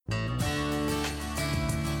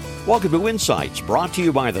Welcome to Insights, brought to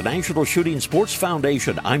you by the National Shooting Sports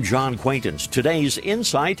Foundation. I'm John Quaintance. Today's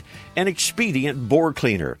Insight, an Expedient Bore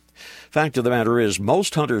Cleaner. Fact of the matter is,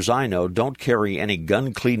 most hunters I know don't carry any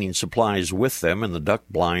gun cleaning supplies with them in the duck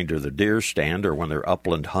blind or the deer stand or when they're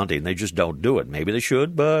upland hunting. They just don't do it. Maybe they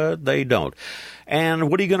should, but they don't.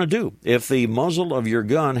 And what are you going to do if the muzzle of your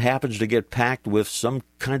gun happens to get packed with some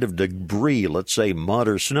kind of debris, let's say mud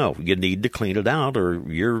or snow? You need to clean it out or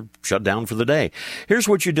you're shut down for the day. Here's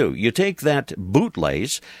what you do. You take that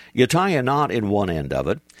bootlace, you tie a knot in one end of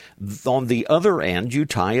it. On the other end, you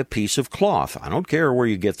tie a piece of cloth. I don't care where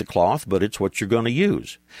you get the cloth, but it's what you're going to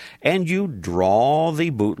use. And you draw the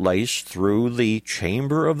bootlace through the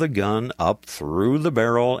chamber of the gun, up through the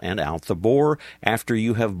barrel and out the bore after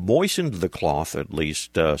you have moistened the cloth at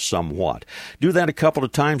least somewhat. Do that a couple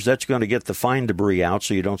of times. That's going to get the fine debris out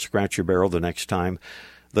so you don't scratch your barrel the next time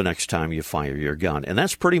you fire your gun. And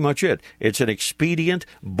that's pretty much it. It's an Expedient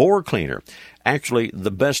Bore Cleaner. Actually,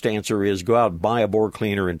 the best answer is go out, buy a bore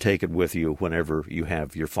cleaner, and take it with you whenever you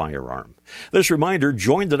have your firearm. This reminder,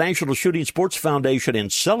 join the National Shooting Sports Foundation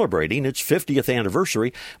in celebrating its 50th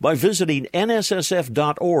anniversary by visiting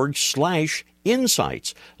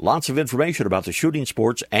nssf.org/insights. Lots of information about the shooting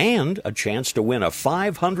sports and a chance to win a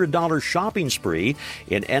 $500 shopping spree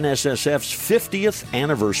in NSSF's 50th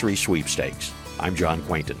anniversary sweepstakes. I'm John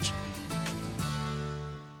Quaintance.